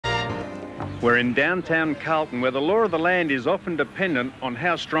We're in downtown Carlton, where the law of the land is often dependent on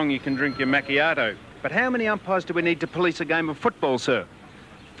how strong you can drink your macchiato. But how many umpires do we need to police a game of football, sir?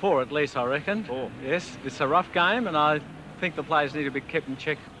 4 at least, I reckon. 4. Yes, it's a rough game, and I think the players need to be kept in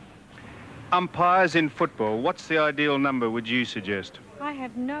check. Umpires in football, what's the ideal number, would you suggest? I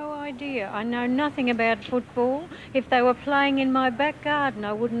have no idea. I know nothing about football. If they were playing in my back garden,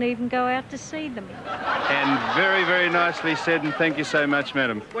 I wouldn't even go out to see them. And very, very nicely said, and thank you so much,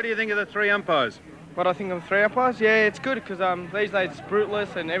 madam. What do you think of the 3 umpires? What I think of 3 umpires? Yeah, it's good because these days it's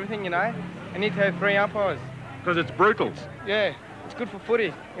brutalist and everything, you know. You need to have 3 umpires. Because it's brutals? Yeah, it's good for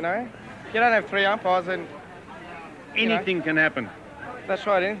footy, you know. If you don't have 3 umpires, then anything can happen. That's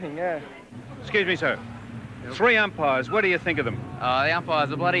right, anything, yeah. Excuse me, sir. 3 umpires, what do you think of them? Oh, the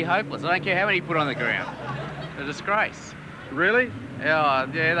umpires are bloody hopeless. I don't care how many you put on the ground. They're a disgrace. Really? Yeah,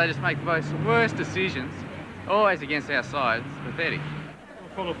 they just make the most worst decisions. Always against our side. It's pathetic.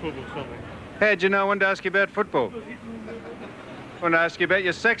 I follow football, something. How'd you know I wanted to ask you about football? I wanted to ask you about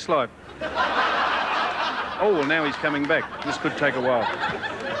your sex life. Oh, well, now he's coming back. This could take a while.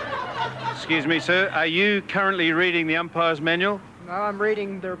 Excuse me, sir. Are you currently reading the umpire's manual? No, I'm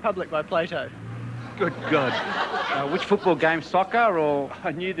reading The Republic by Plato. Good God. Which football game, soccer or...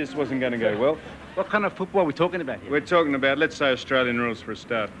 I knew this wasn't going to go well. What kind of football are we talking about here? We're talking about, let's say, Australian rules for a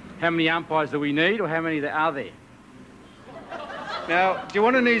start. How many umpires do we need, or how many there are there? Now, do you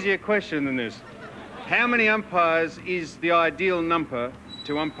want an easier question than this? How many umpires is the ideal number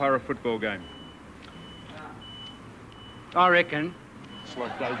to umpire a football game? I reckon... It's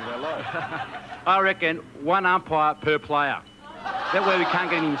like days of our life. I reckon 1 umpire per player. That way we can't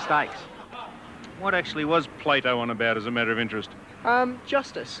get any mistakes. What actually was Plato on about as a matter of interest?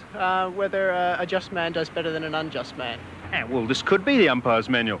 Justice. Whether a just man does better than an unjust man. Ah, well, this could be the umpire's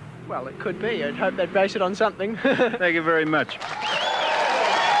manual. Well, it could be. I'd hope they'd base it on something. Thank you very much. Well,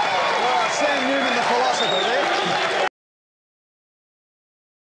 Sam Newman, the philosopher there.